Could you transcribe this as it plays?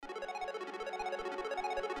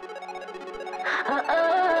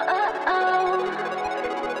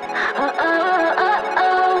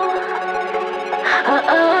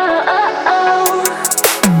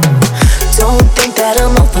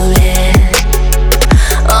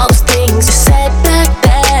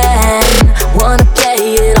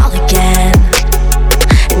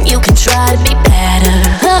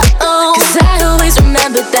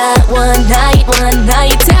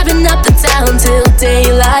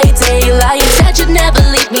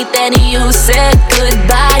said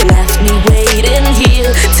goodbye, left me waiting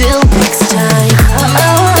here till next time.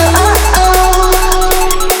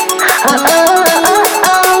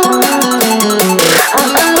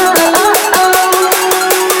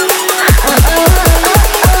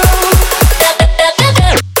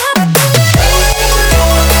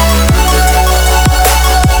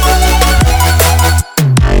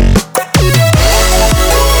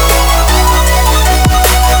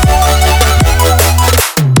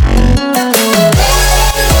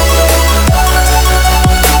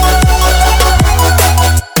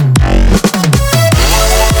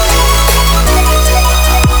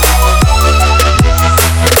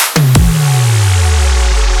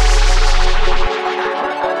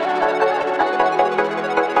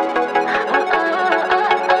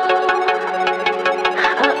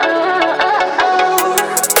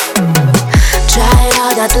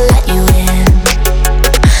 Not to let you in.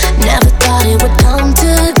 Never thought it would come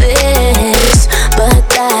to this, but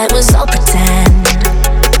that was all pretend.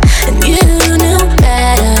 And you knew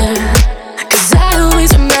better, 'cause I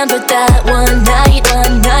always remembered that one night,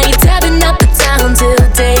 tearing up the town till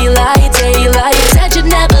daylight. Said you'd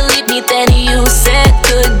never leave me, then you said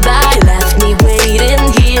goodbye, left me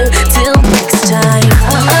waiting here till next time.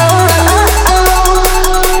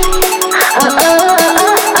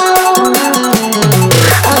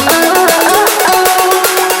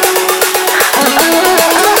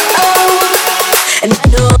 And I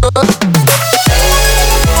know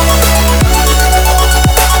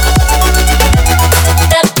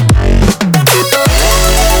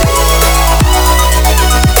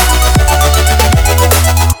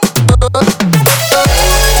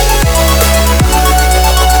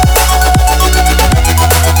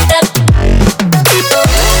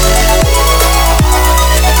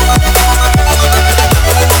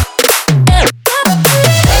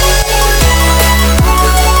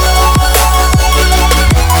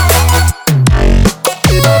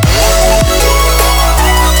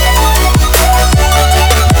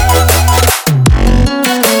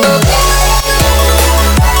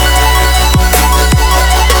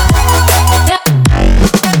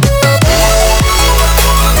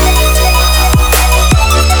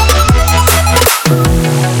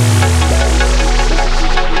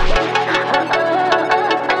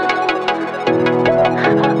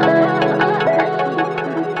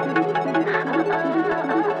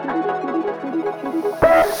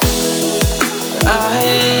I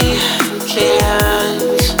can't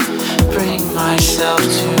bring myself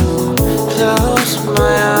to close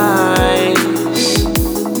my eyes.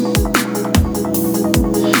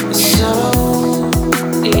 It's so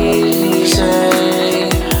easy.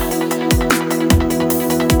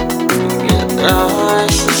 Get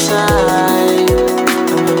lost inside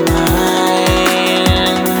of my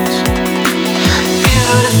mind.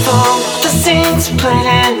 Beautiful, the scenes playing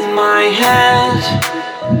in my head.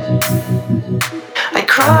 I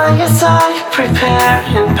cry as I prepare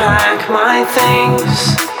and pack my things.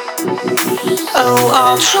 Oh,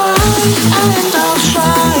 I'll try and I'll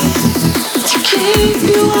try to keep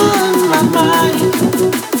you on my mind.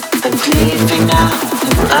 I'm leaving now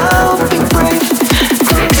and I'll be brave.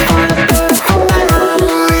 Thanks for the beautiful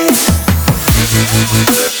memories.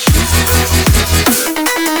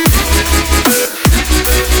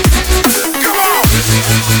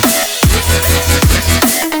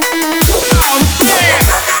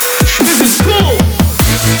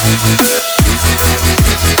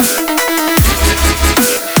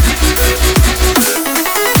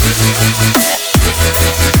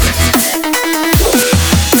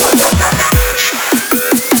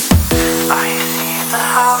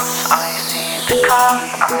 I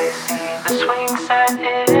see the swing set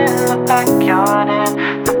in the backyard and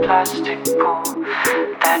the plastic pool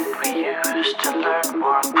that we used to learn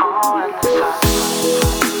more pool in the sun.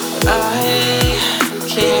 I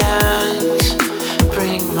can't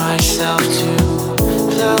bring myself to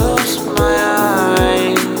close my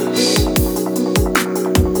eyes.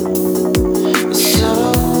 It's so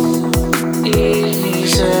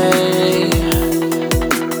easy.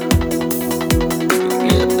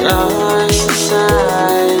 Get lost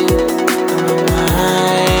inside of my mind.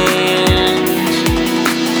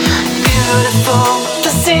 Beautiful,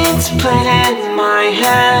 the scenes playing in my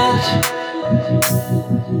head.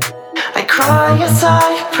 I cry as I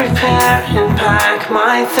prepare and pack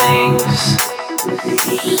my things.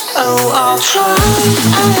 Oh, I'll try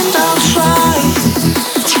and I'll try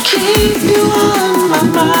to keep you on my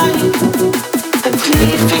mind. I'm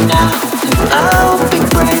leaving now and I'll be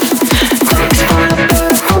brave. Thanks for the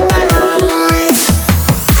beautiful memories.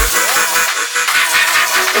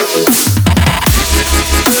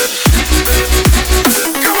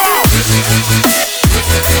 Come on!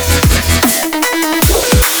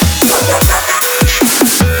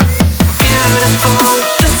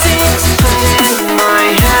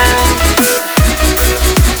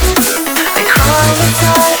 the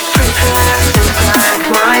time, prepare and pack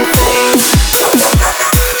my things.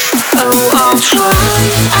 Oh, I'll try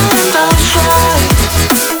and I'll try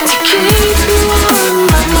to keep you on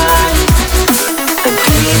my mind. And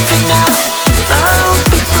breathing out, I'll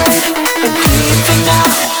be brave. And breathing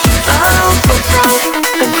out, I'll be bright.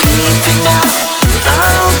 And breathing out,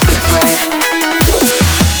 I'll be brave.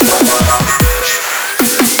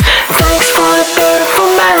 Thanks for the beautiful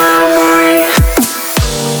memories.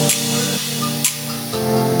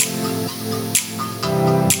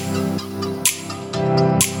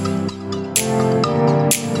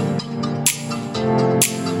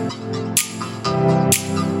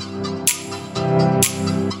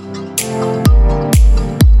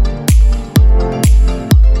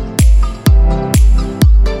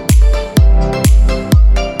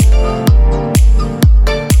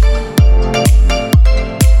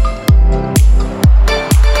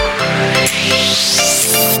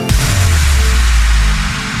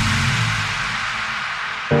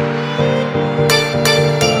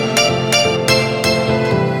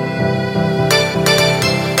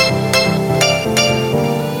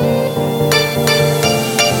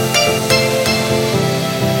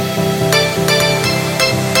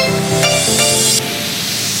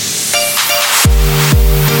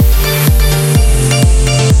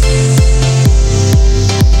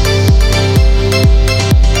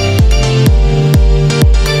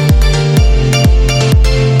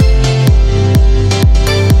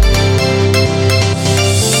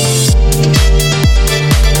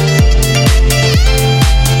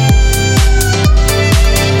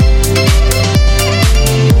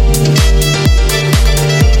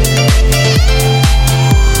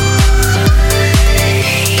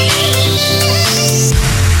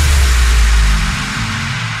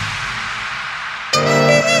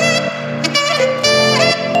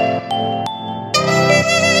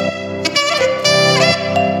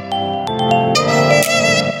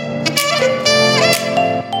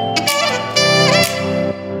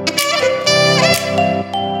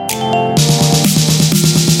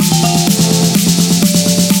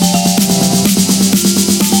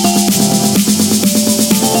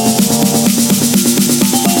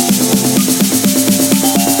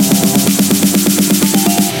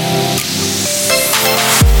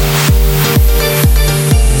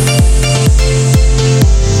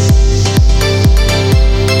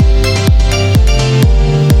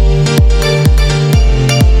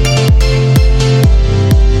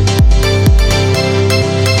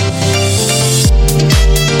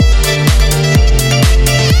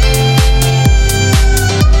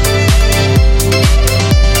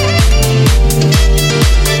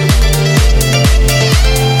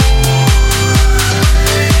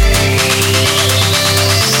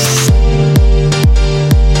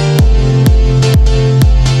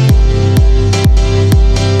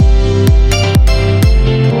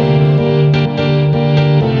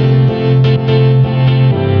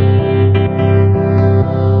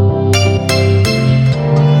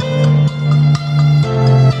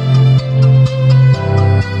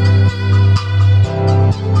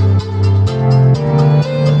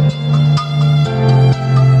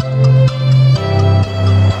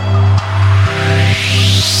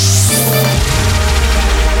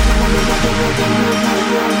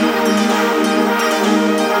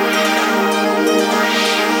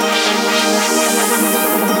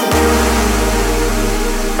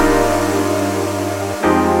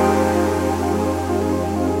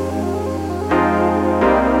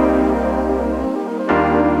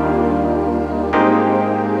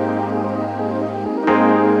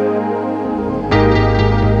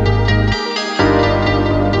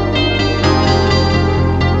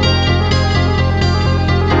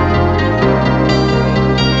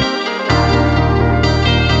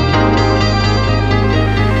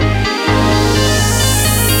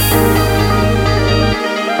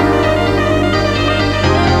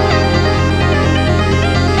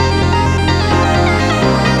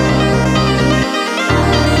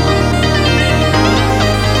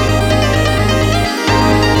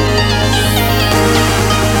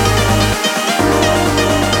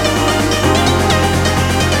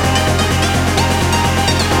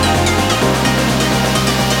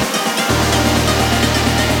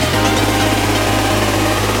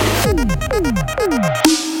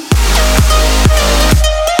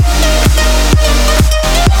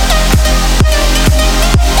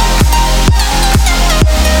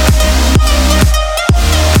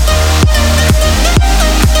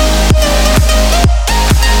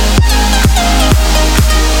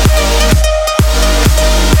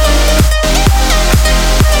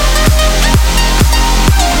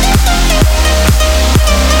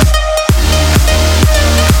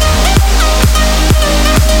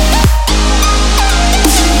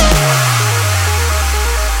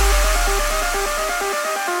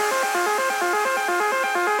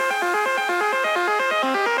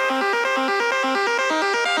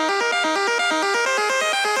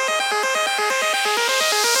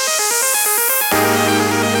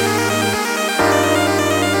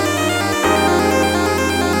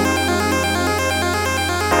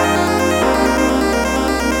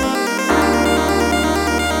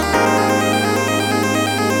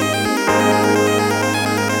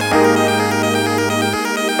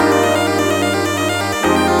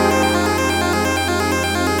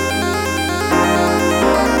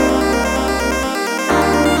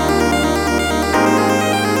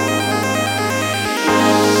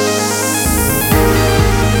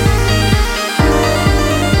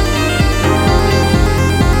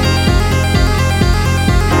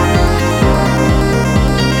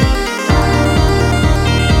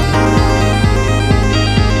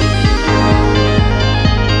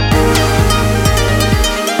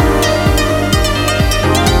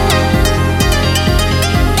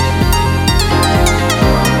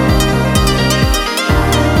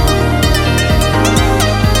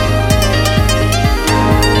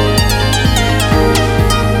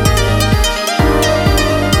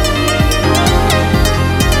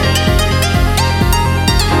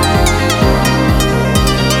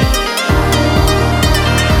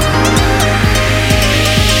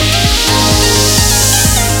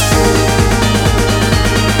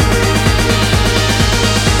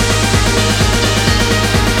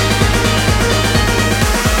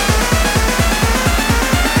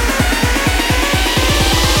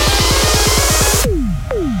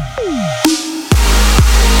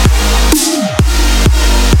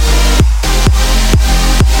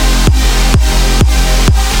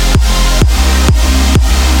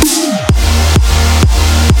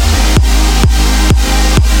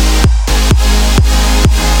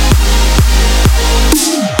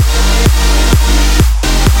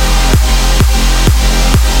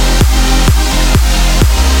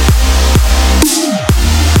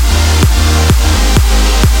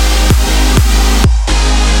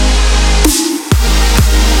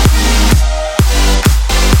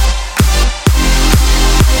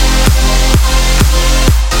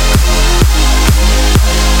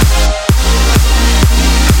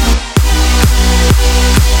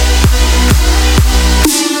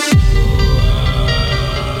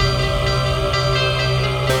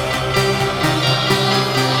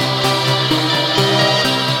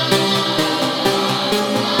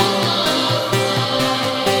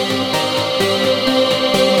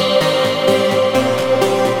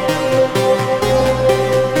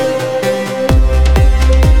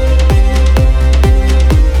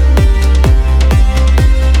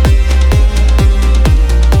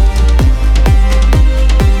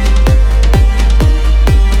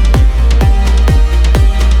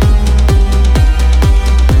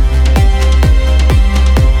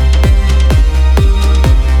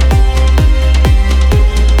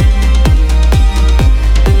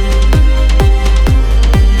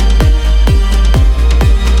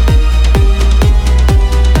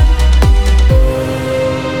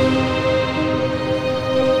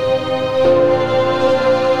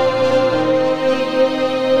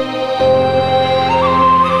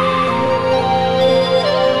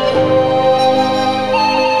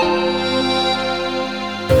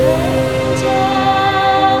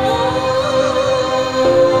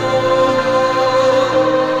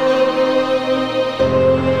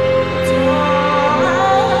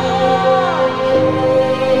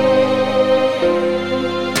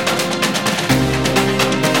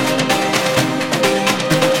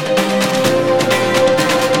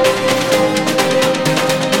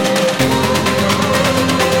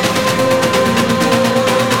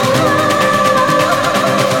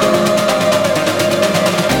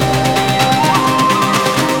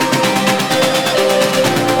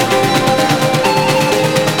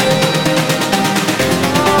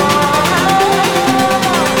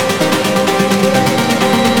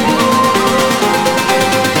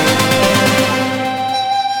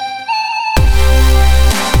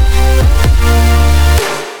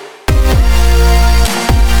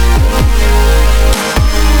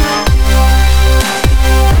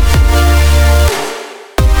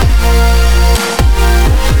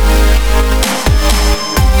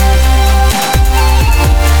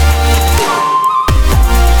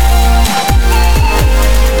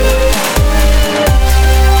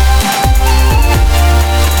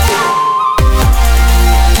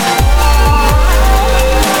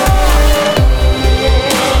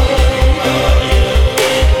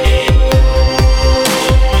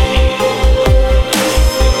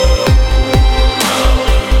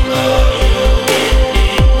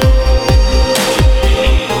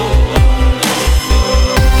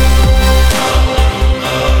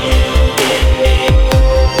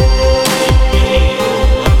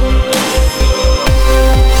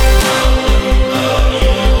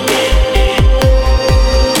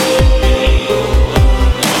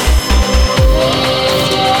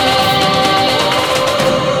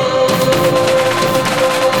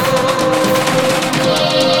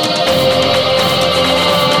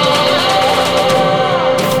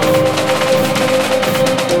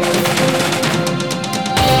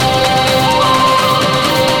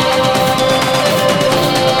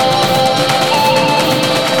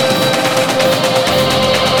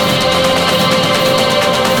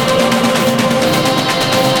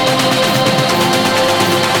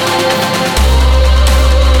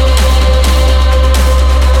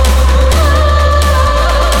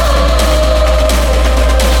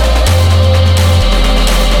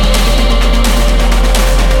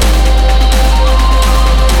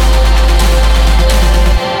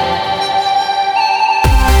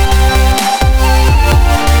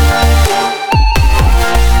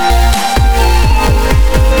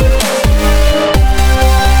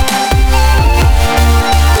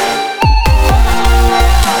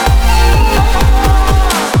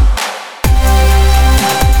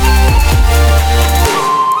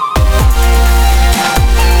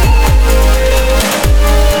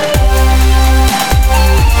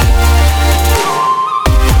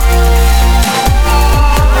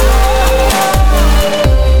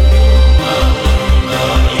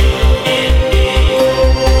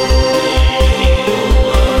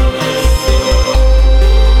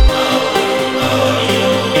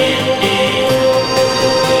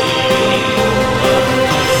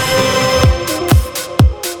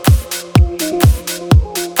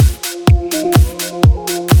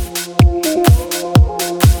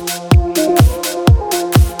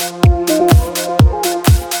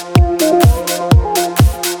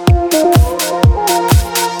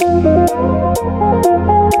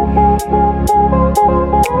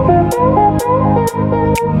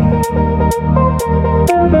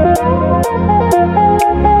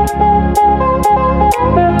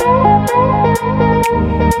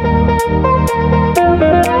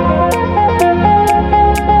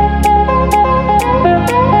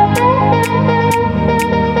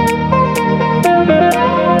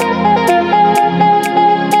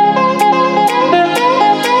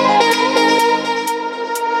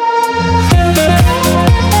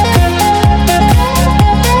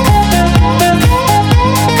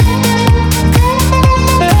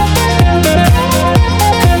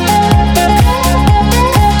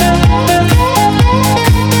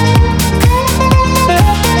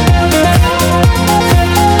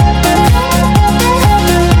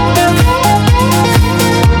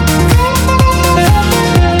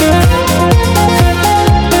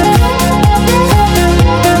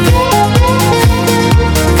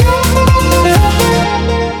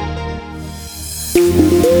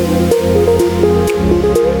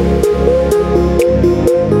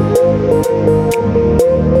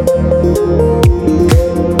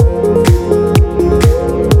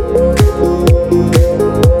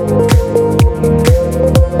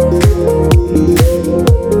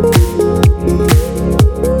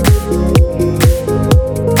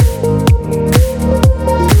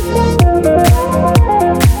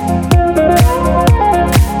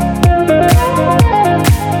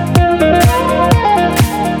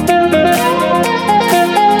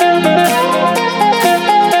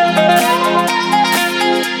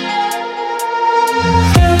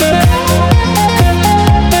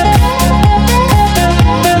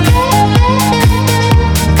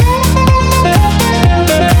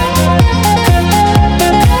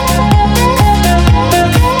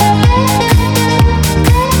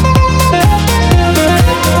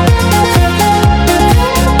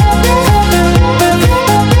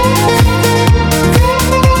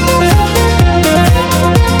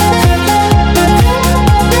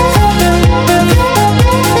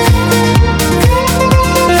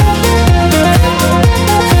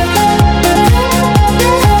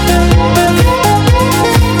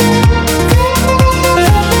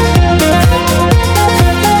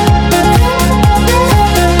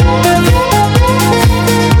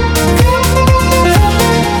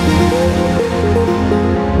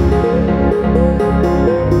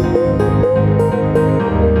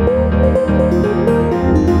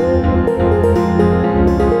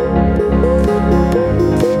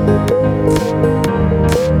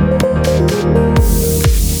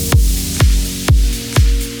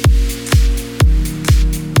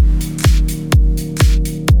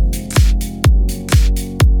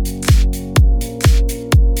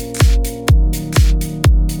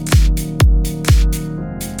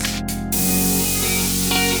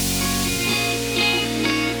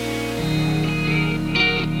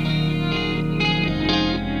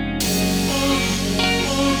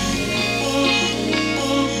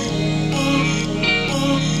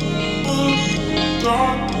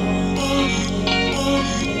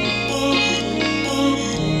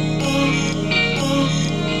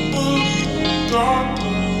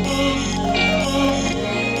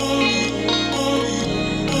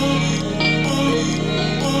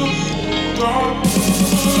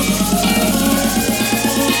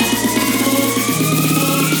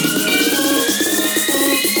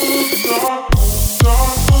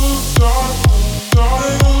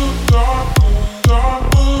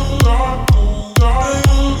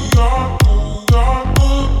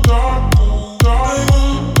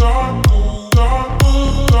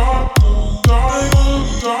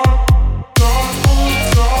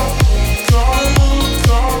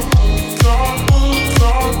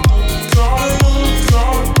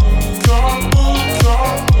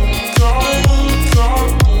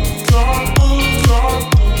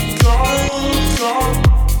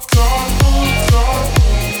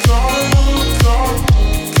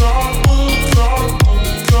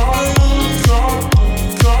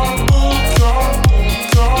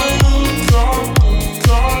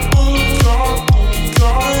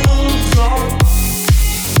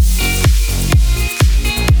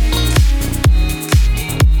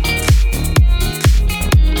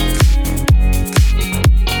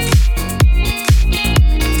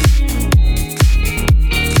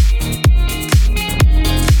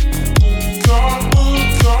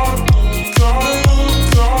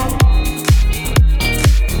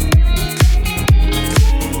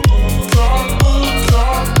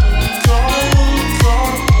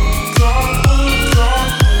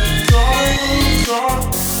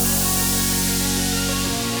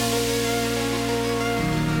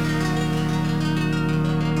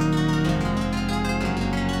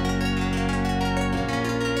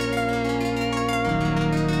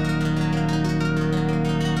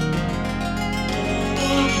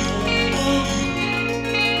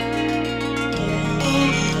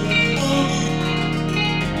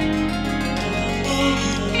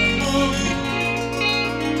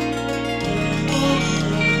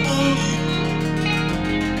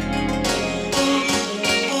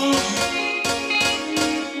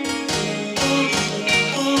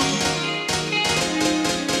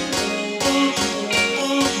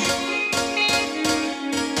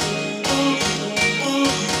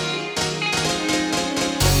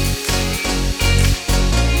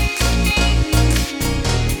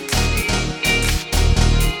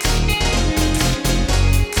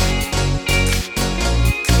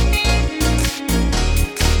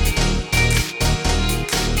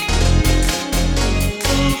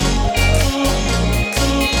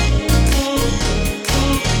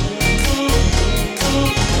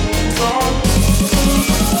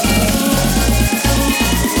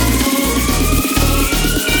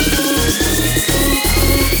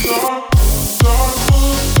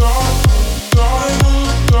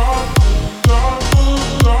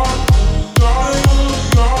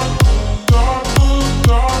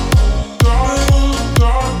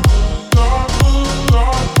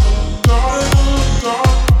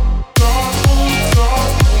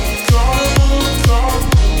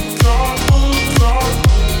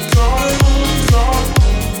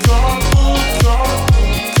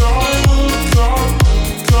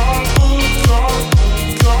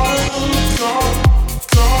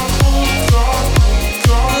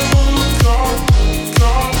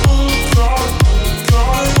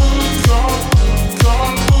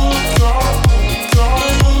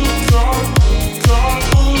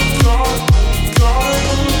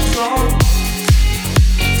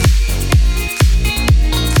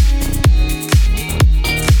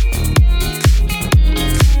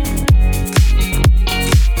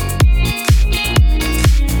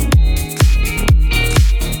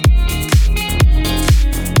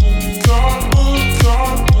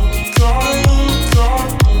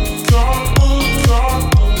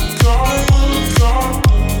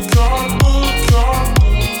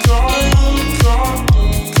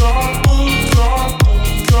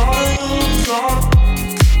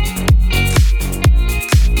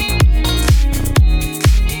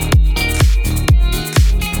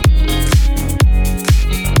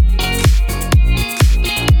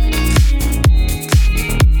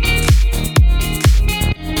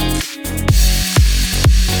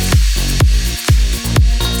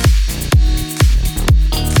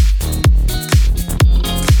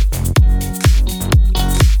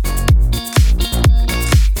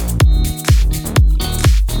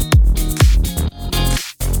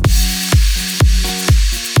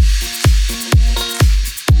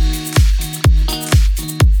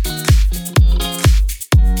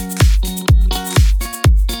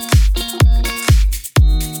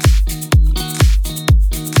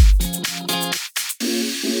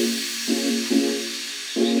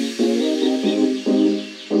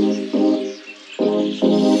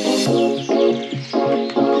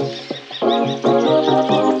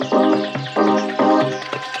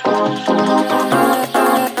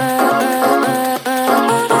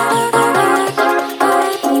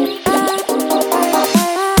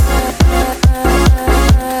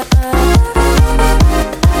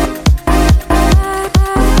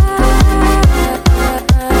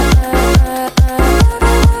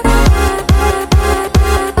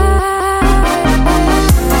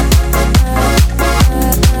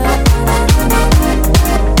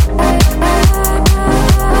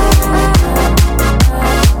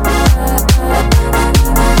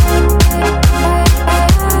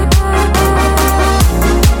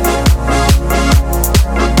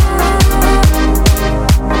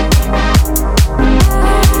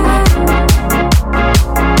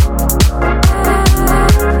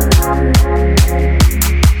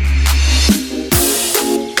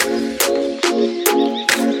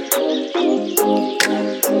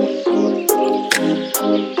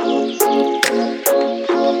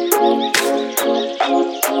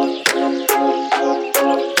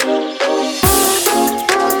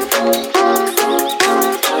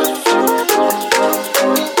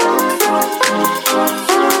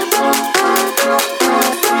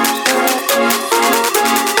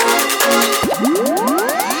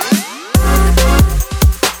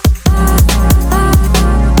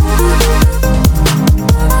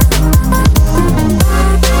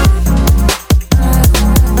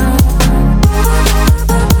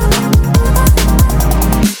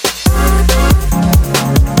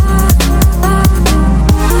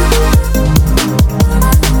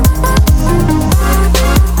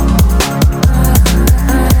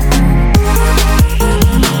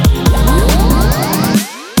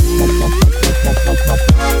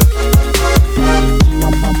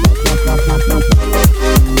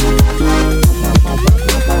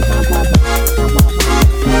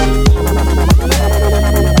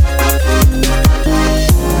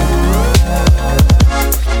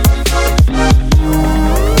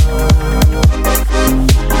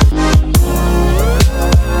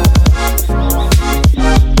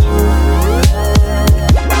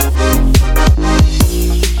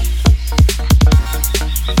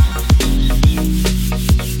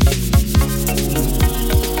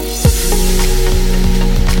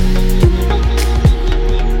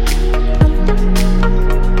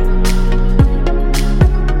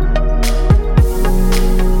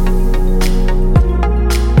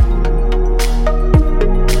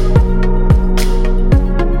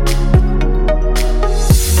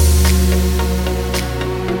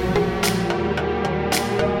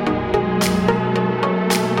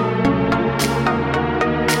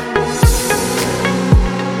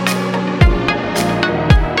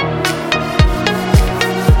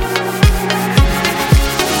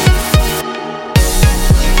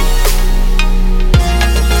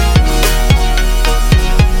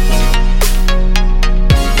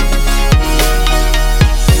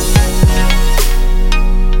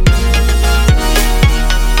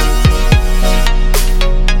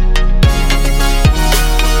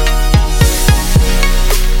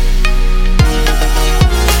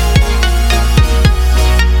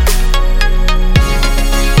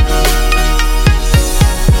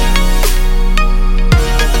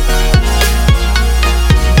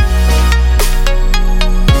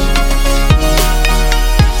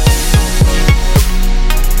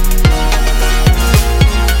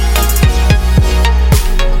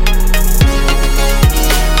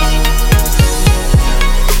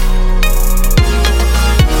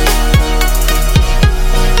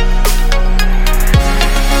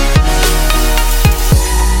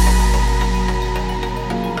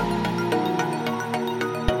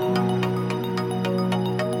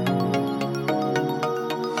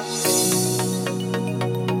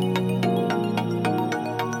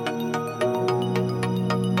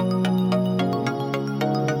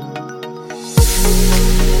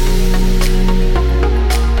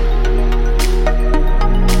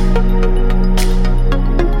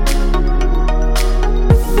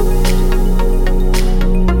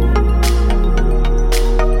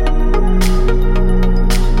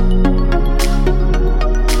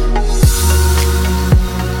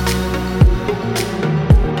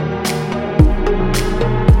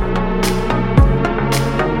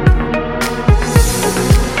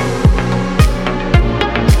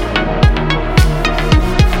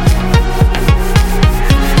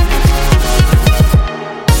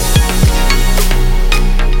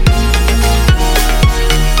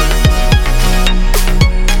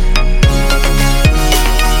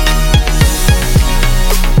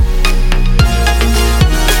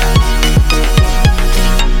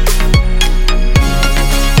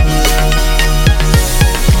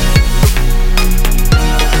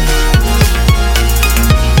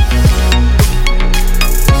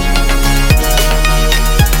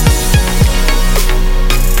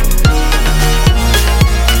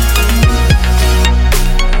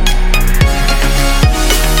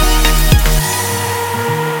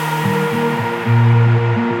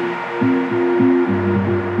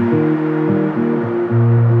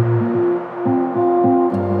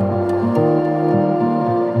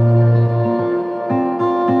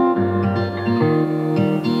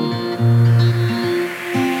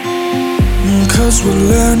 Things we're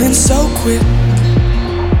learning so quick.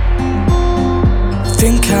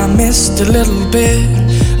 Think I missed a little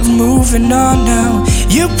bit of moving on now.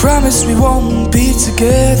 You promised we won't be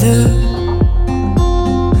together.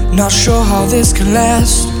 Not sure how this can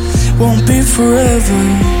last, won't be forever.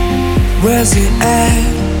 Where's it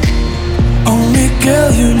at? Only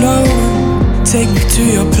girl you know. Take me to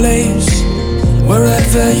your place,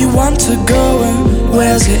 wherever you want to go. And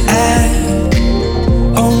where's it at?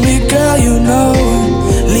 Only girl you know.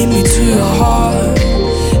 Lead me to your heart,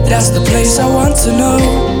 that's the place I want to know.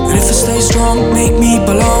 And if I stay strong, make me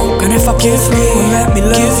belong. And if I give me, let me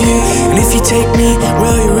love you. And if you take me,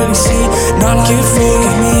 will you really see? Not like give me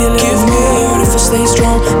a little more. And if I stay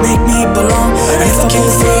strong, make me belong. And if I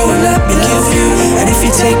give through, let me love you. And if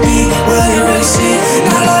you take me, will you really see?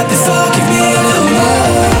 Not like before, give me a little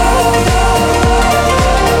more.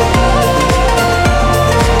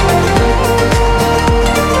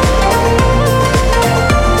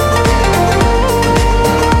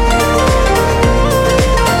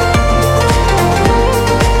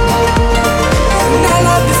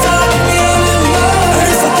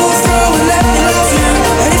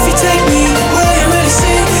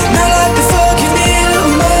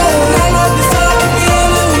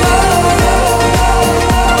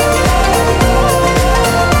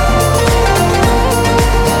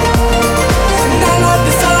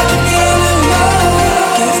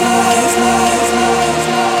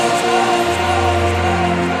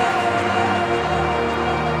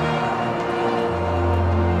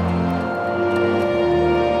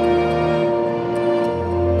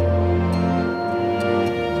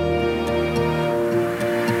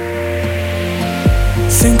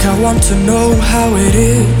 Think I want to know how it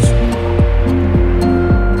is,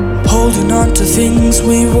 holding on to things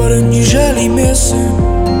we wouldn't usually miss.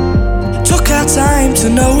 Took our time to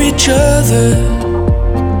know each other.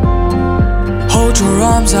 Hold your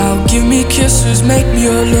arms out, give me kisses, make me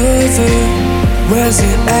your lover. Where's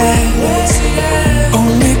it at?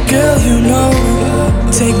 Only girl you know.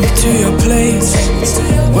 Take me to your place,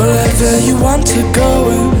 wherever you want to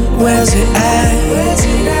go. And where's it at?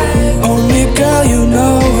 Only girl you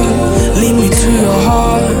know. Lead me to your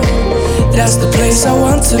heart, that's the place I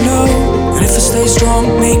want to know. And if I stay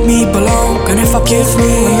strong, make me belong. And if I give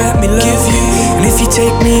me, let me love you. And if you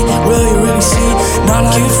take me, will you really see? Not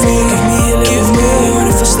like give me a little more. And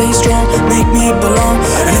if I stay strong, make me belong.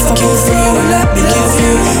 And if I give through, let me love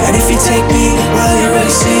you. And if you take me, will you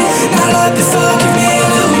really see? Not like before, give me a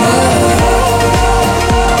little more.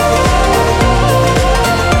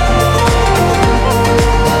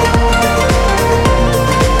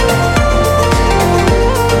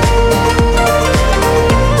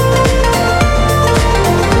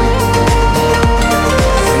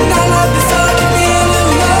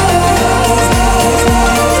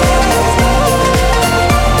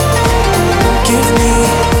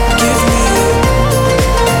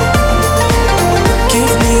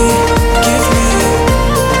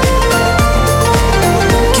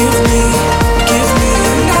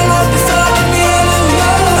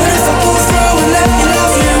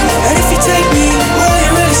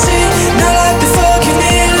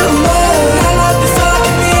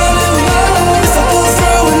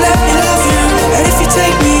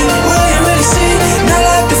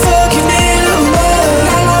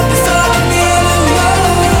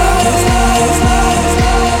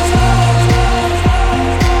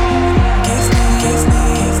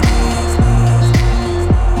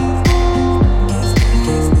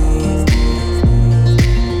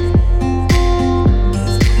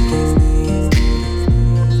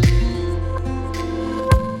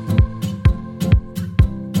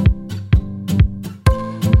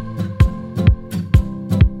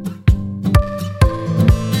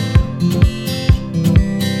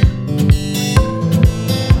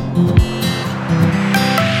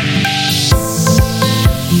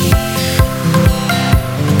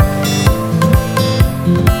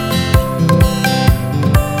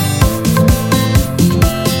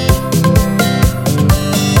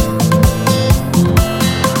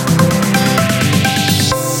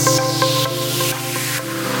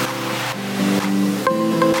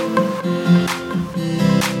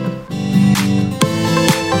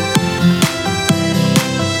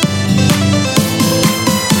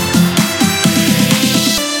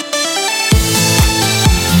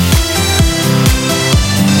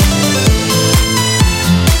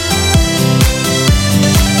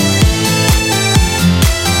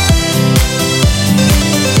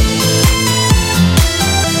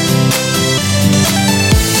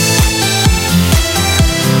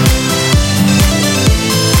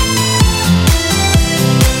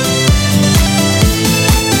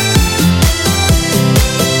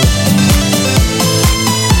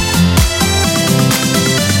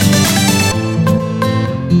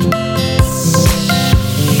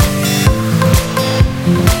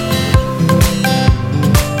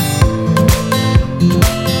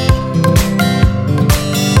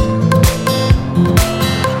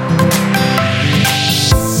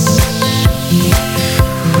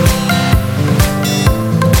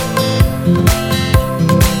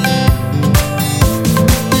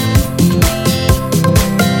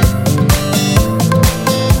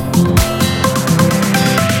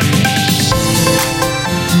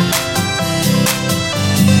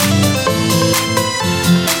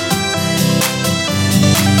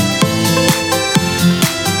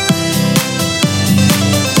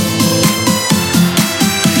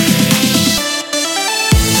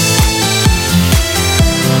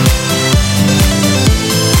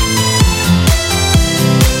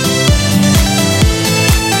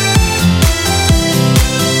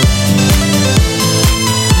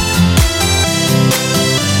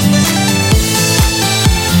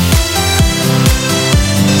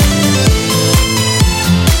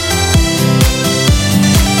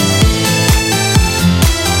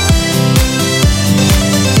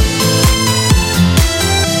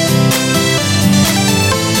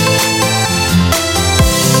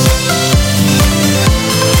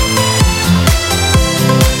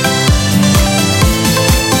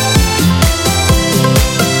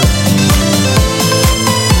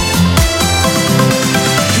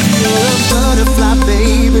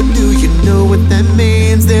 know what that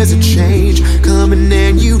means. There's a change coming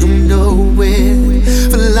and you don't know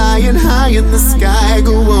it. Flying high in the sky,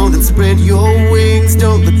 go on and spread your wings.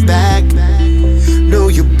 Don't look back, know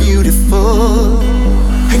you're beautiful.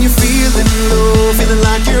 And you're feeling low, feeling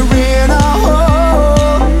like you're in a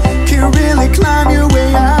hole. Can't really climb your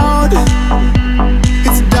way out.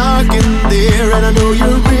 It's dark in there and I know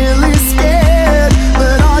you're really scared,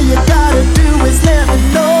 but all you gotta do is let me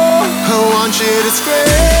know. I want you to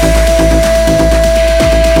scream.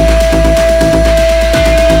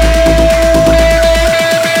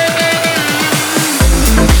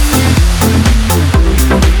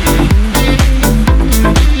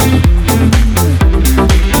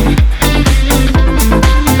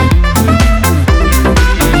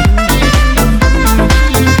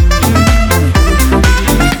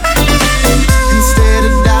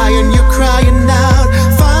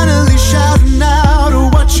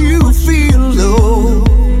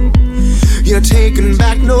 Taken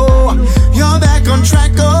back, no, you're back on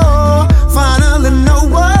track, oh, finally know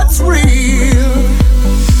what's real.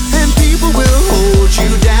 And people will hold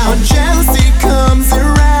you down, jealousy comes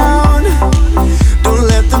around. Don't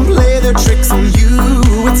let them play their tricks on you.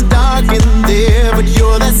 It's dark in there, but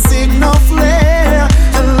you're that signal flare,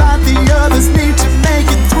 and like the others need to make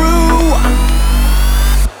it through.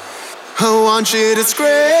 I want you to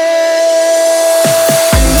scream.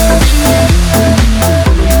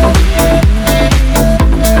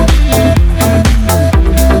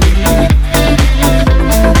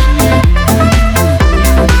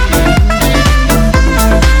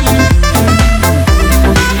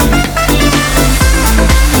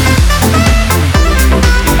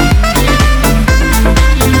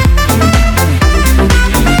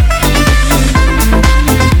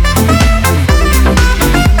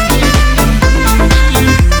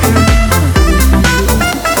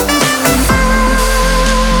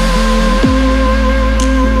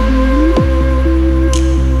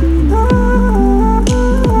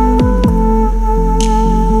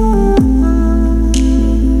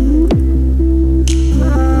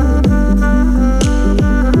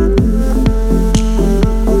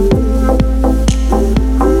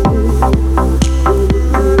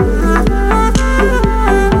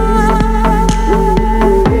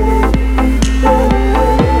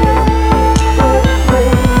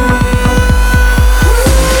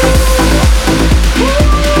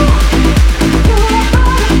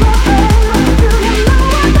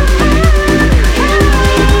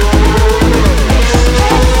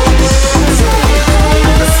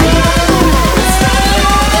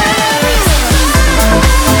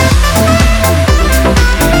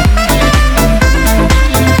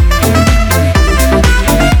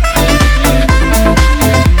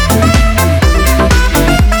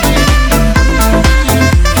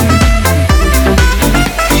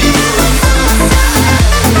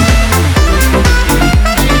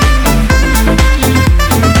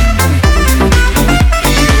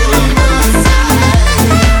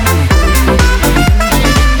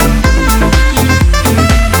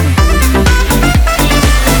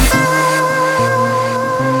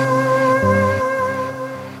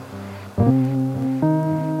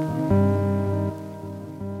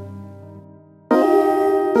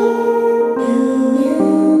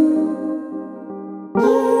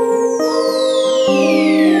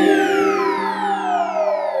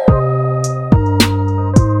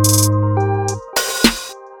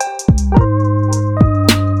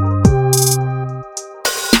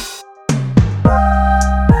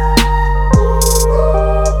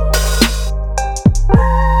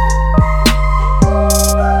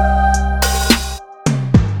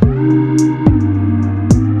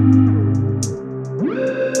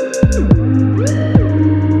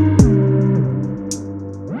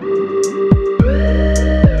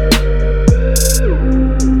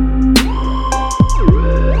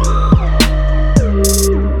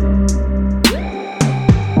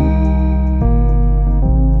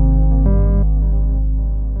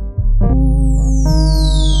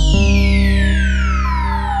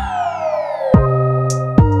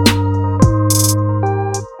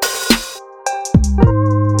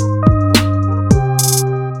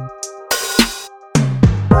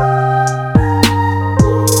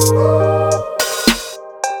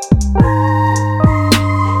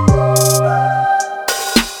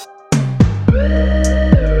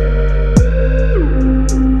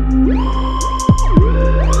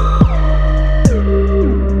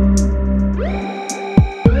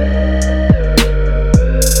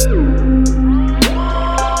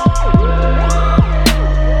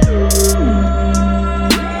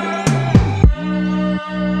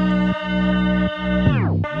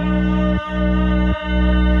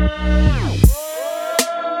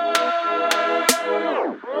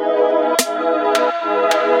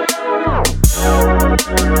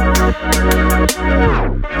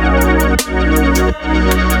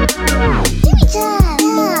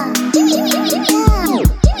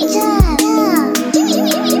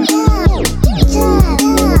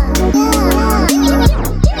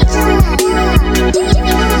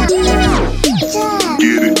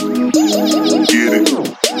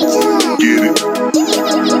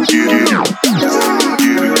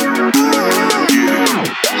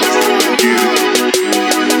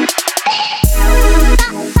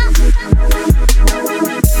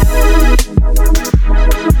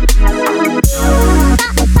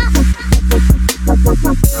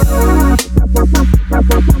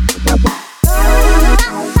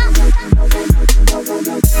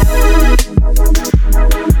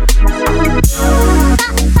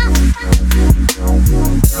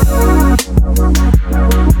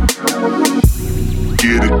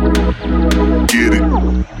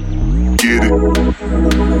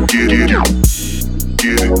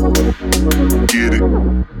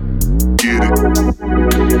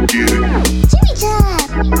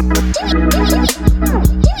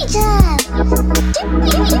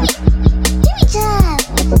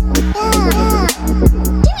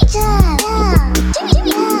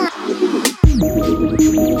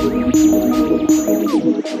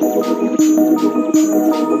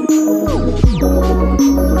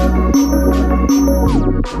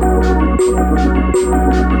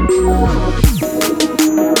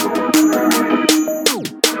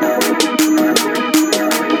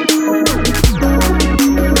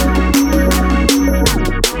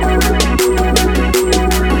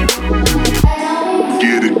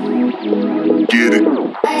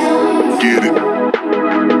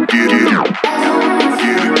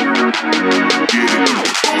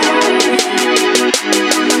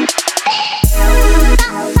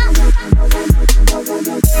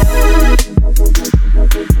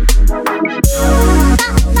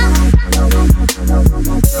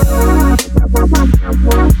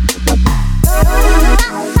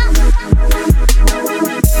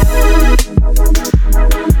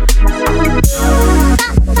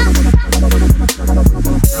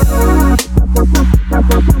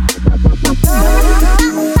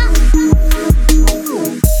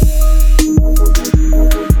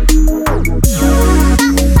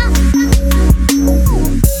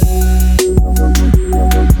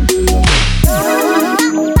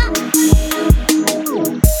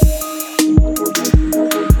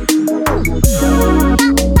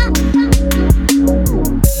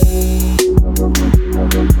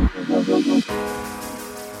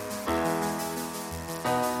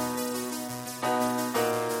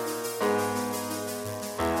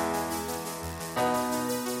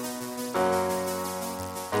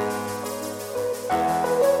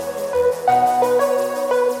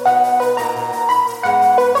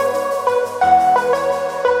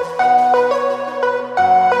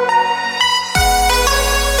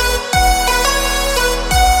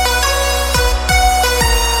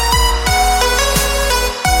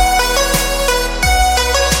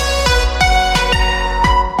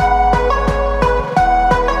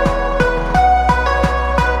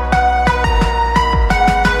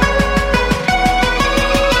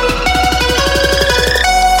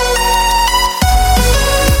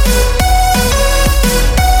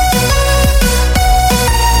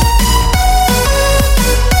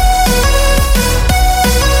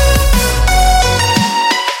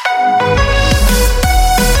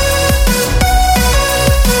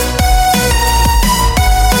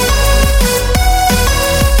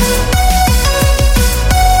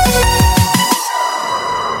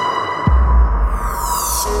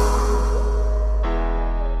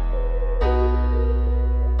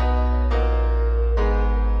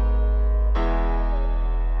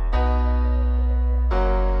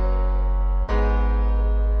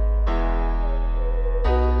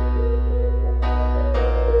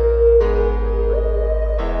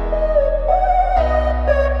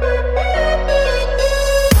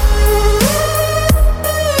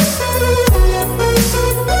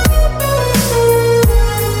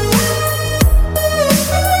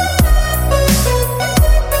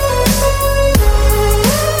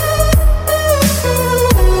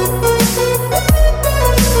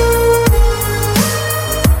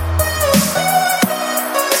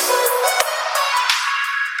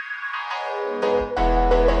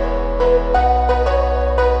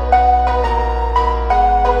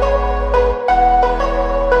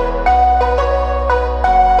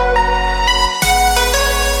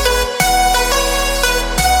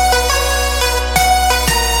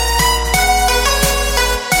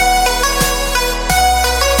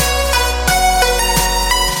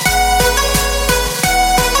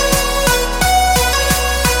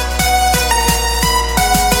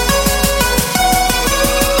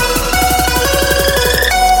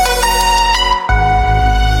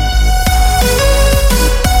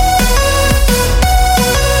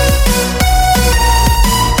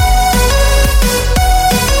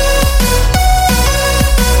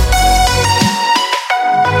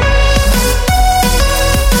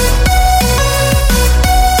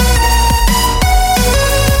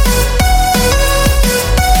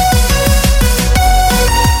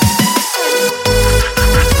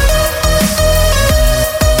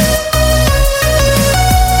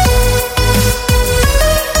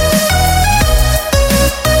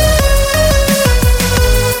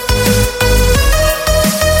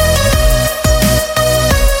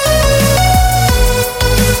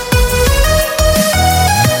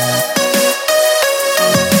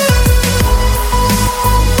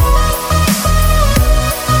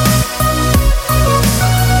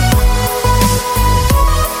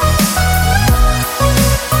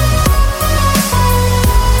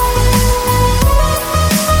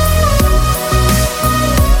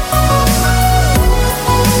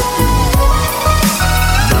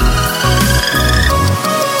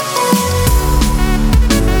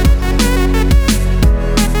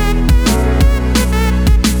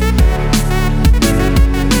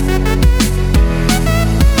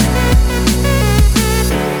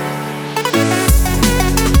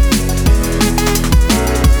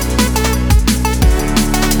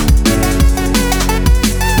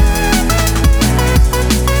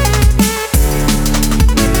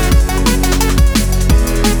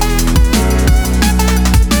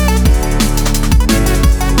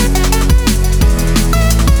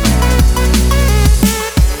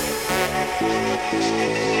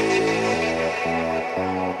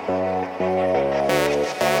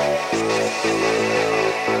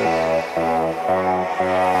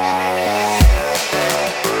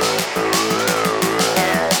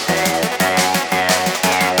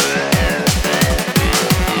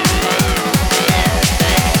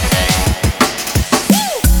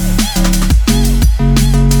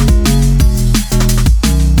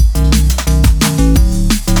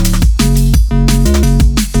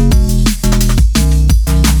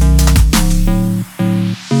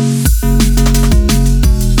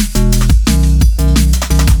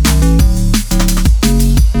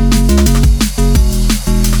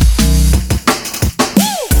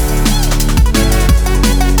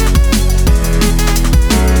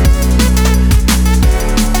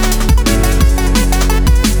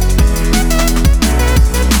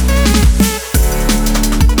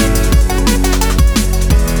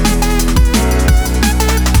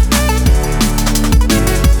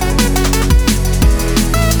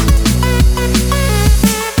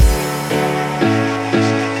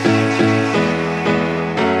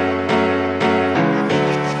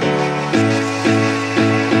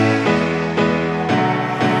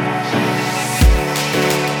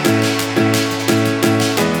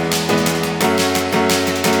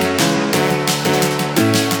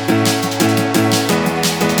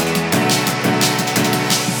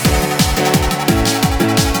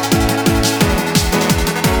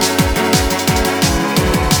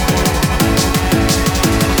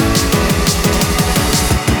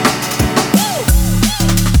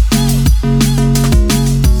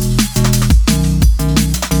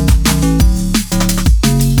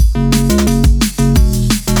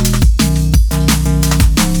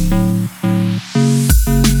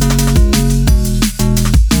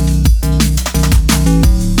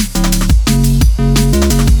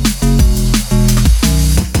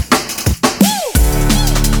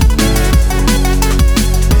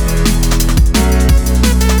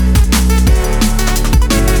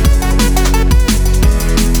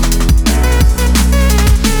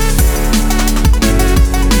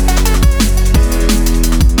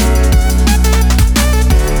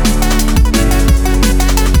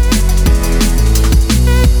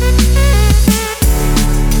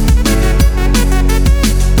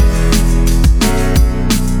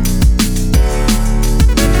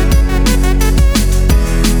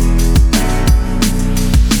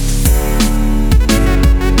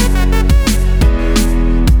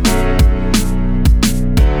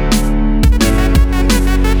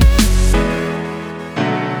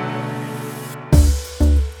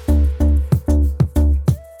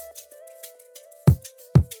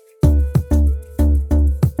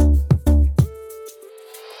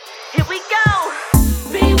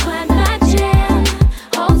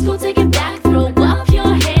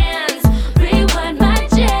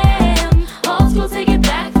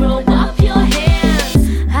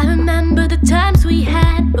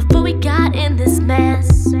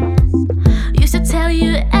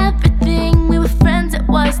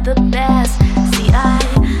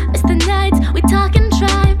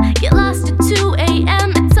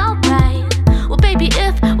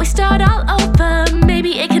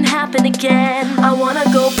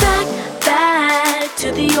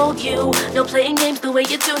 you. No playing games the way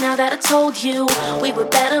you do now that I told you. We were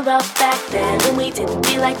better off back then when we didn't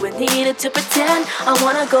feel like we needed to pretend. I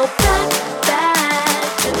wanna go back, back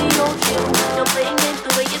to the old you. No playing games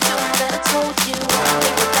the way you do now that I told you. We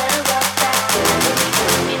were better off back then when we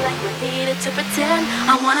didn't feel like we needed to pretend.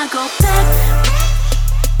 I wanna go back.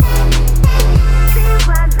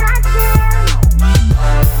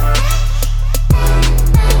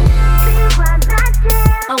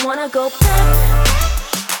 I wanna go back.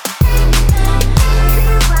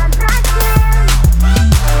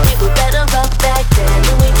 We were better off back then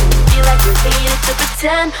when we didn't feel like we needed to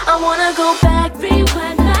pretend. I wanna go back,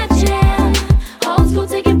 rewind my jam. Old school,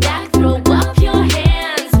 take it back, throw up your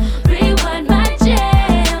hands. Rewind my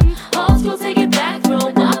jam. Old school, take it back,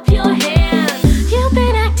 throw up your hands. You've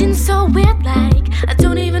been acting so weird, like I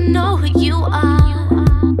don't even know who you are.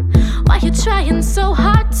 Why you trying so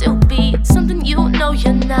hard to be something you know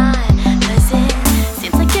you're not? Cause it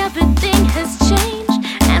seems like everything has changed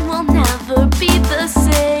and will never be the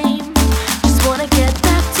same. Just wanna get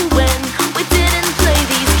back to when we didn't play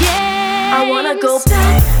these games. I wanna go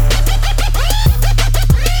back.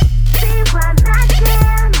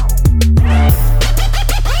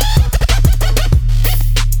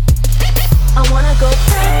 I wanna go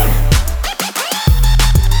back.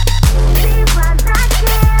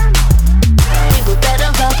 We were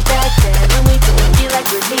better off back then when we didn't feel like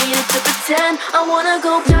we needed to pretend. I wanna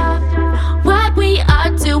go back. What we are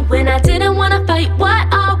doing, I didn't wanna fight.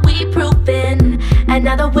 What are we proving? And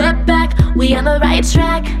now that we're back, we on the right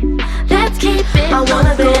track. Let's keep it. I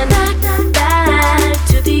wanna go back, back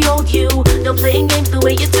to the old you. No playing games the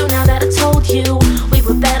way you do now that I told you. We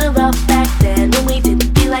were better off back then when we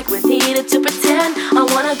didn't feel like we needed to pretend. I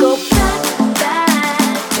wanna go back,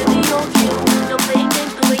 back to the old you. No playing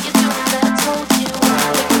games the way you do now that I told you.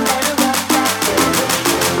 We were better off back then when we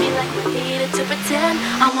didn't feel like we needed to pretend.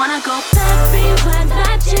 I wanna go back, rewind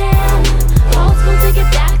my jam. Old school, take it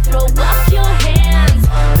back, throw up your hands.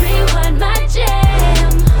 Rewind my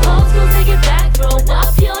jam. Old school, take it back, throw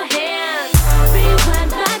up your hands.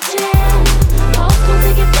 Rewind my jam. Old school,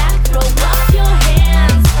 take it back, throw up your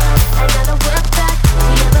hands. And now that we're back,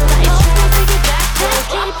 we have the right track. Take it back, let's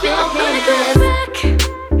keep it back.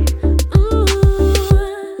 Ooh,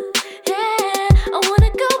 yeah, I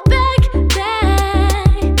wanna go back, back.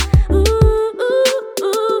 Ooh, ooh,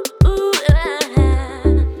 ooh, ooh, yeah.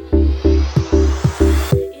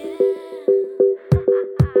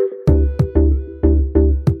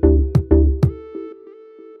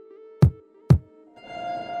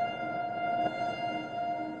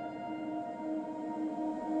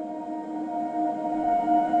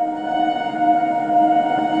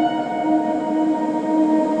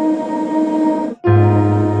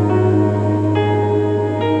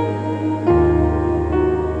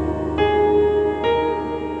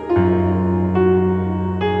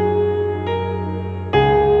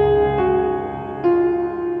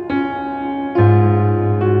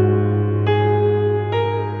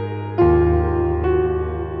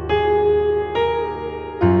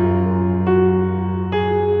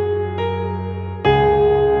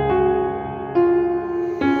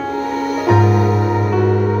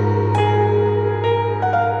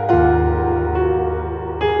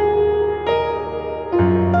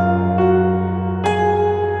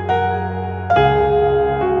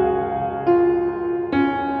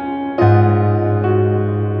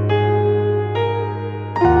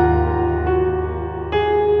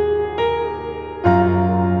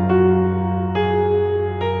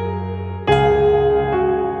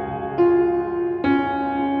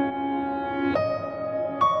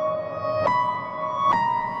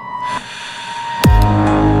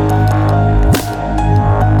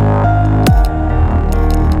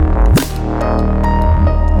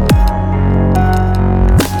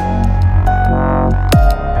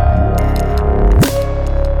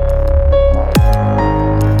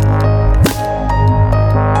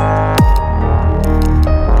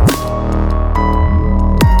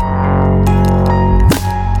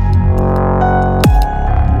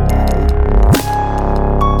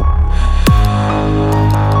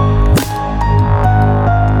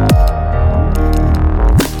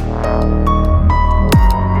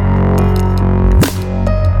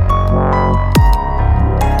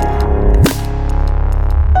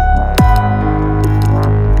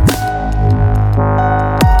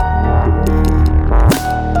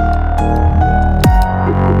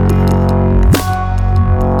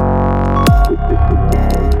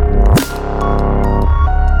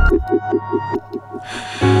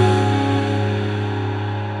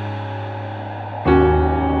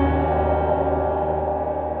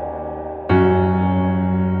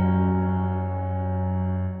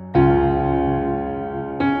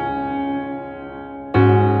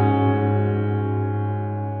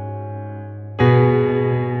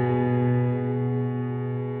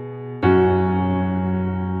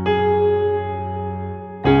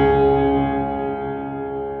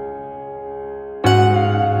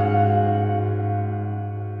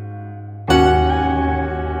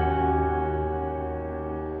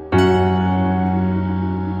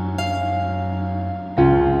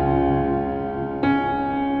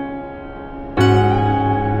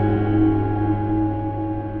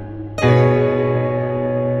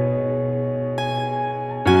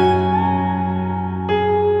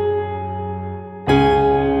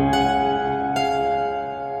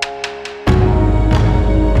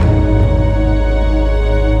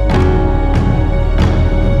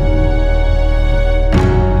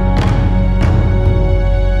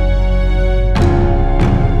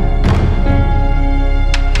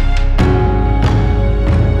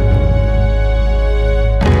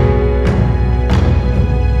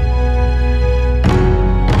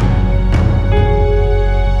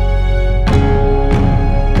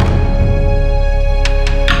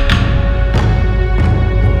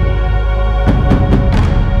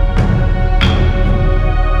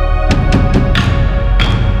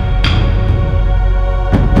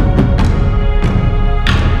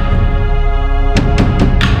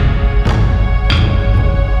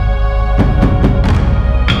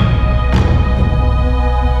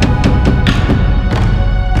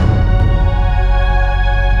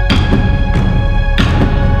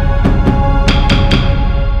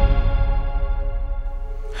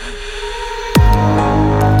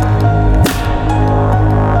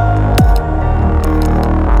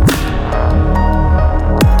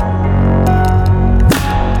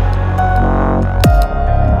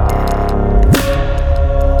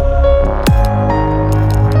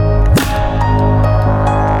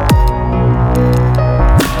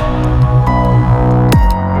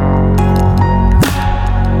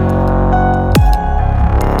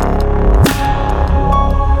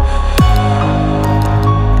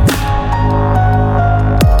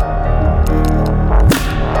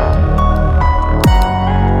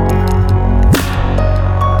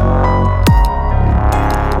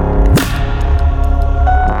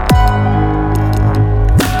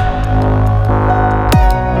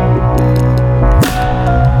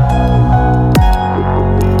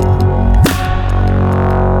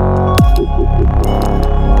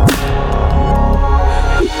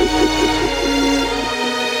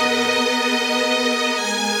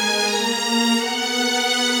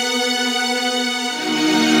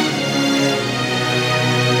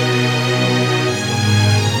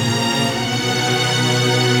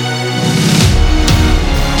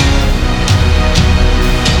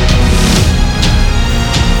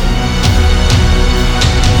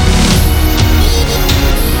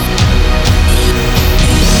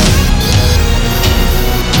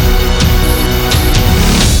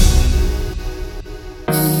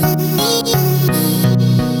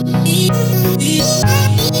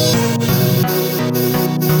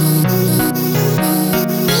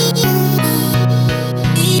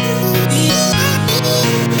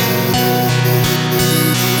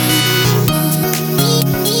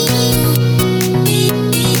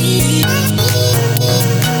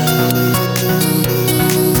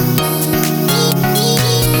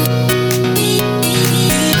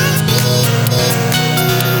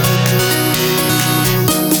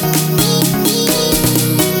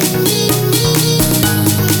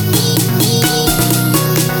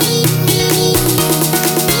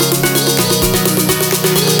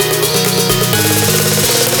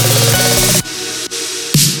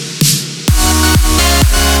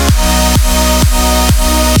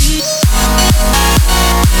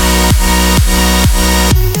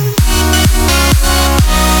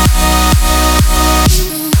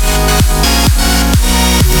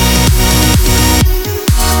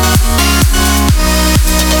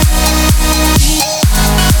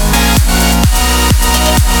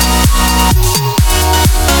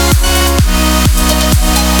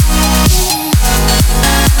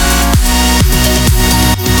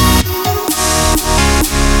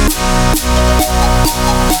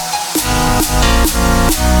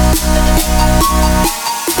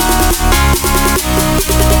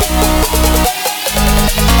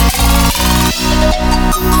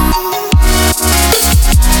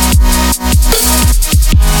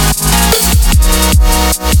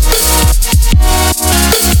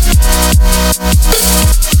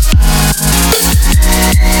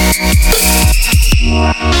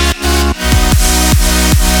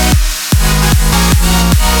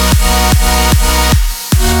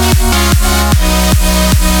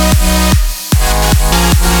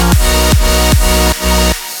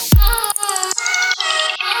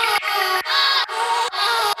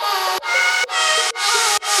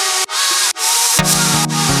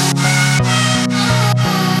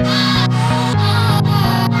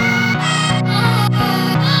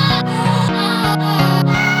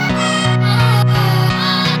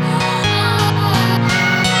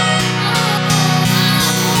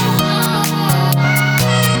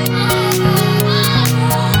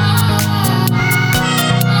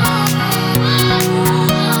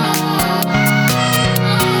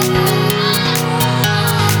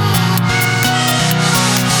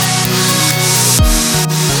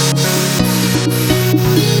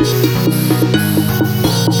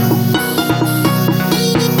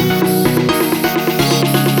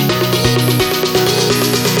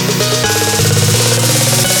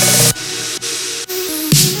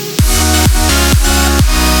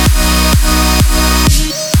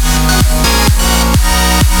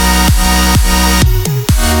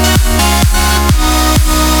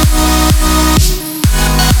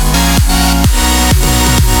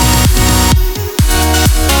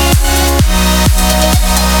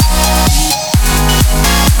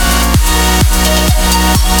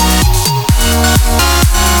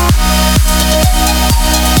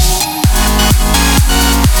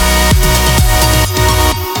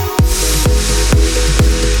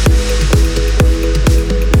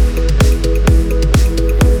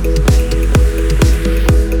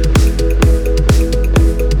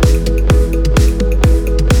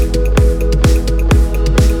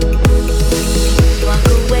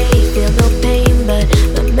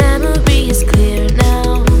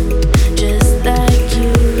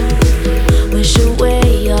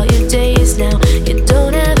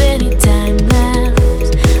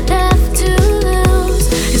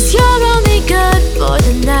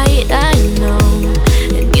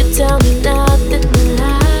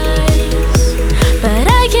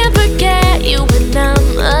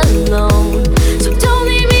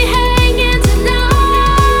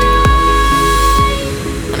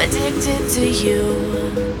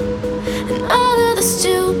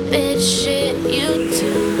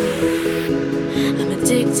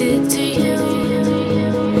 addicted to you.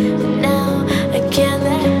 Now I can't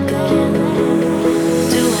let go.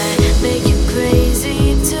 Do I make you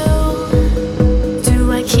crazy too?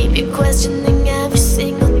 Do I keep you questioning every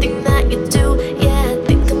single thing that you do? Yeah, I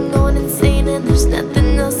think I'm going insane, and there's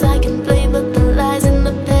nothing else I can blame but the lies and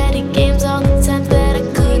the petty games. All the times that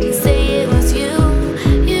I couldn't say it was you.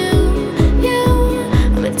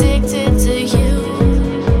 I'm addicted to you.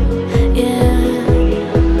 Yeah,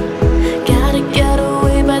 gotta get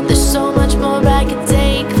away, but there's so much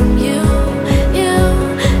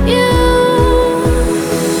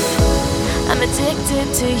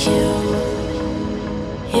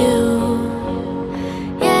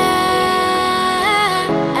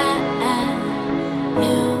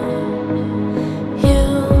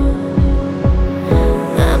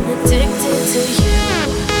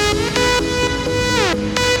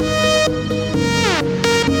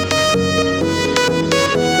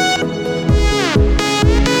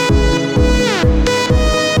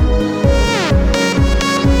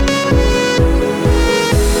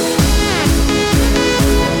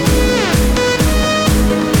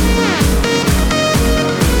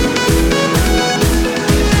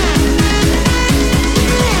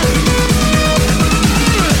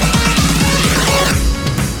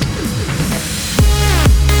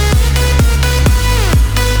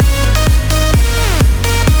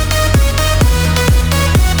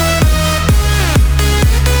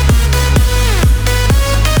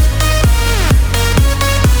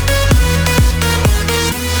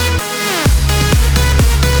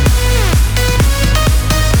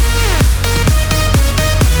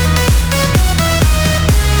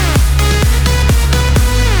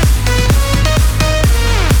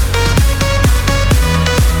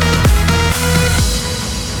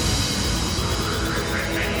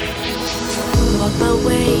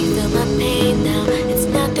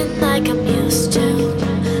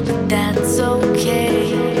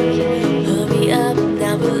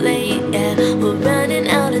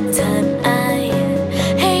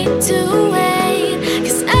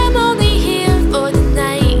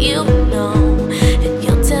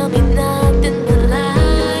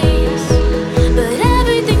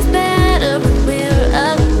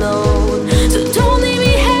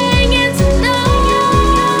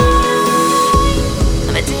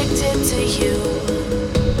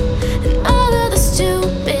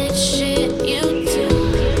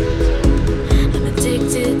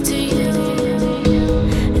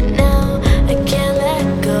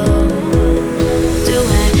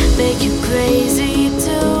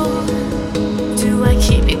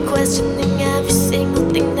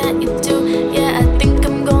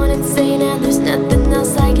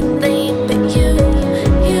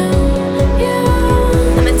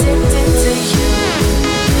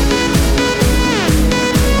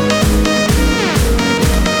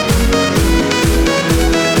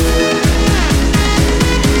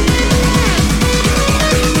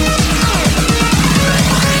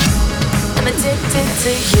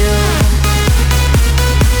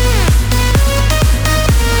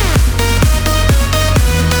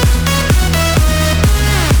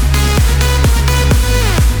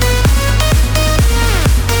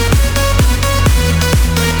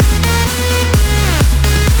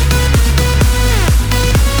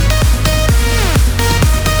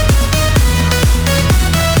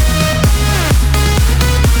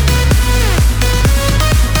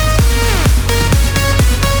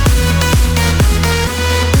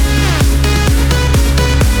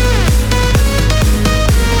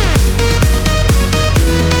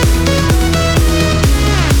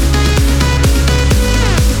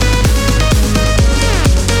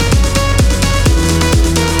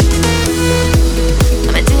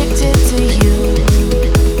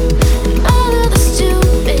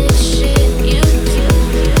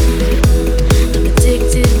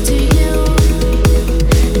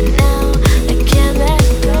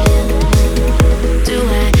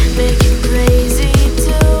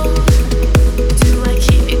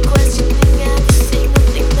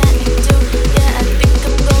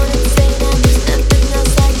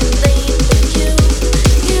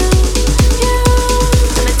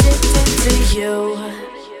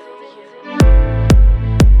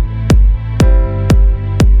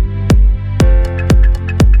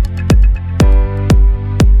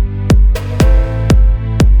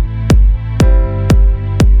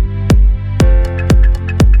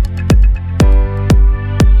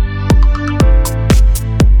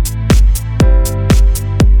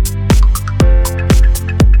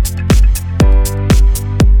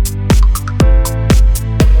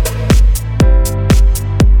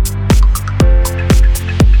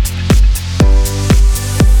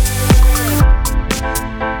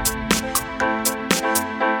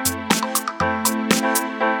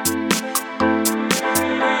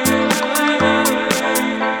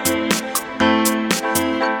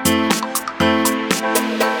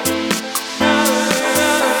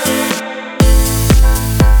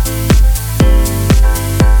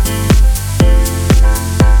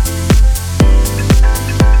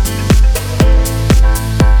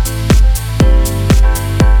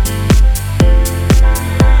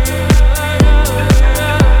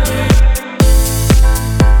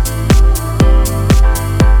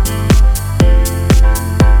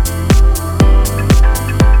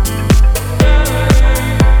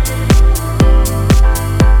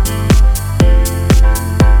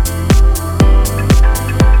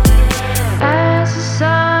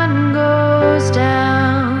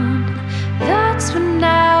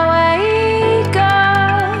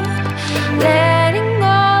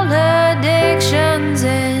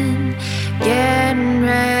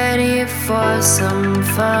for some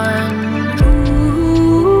fun.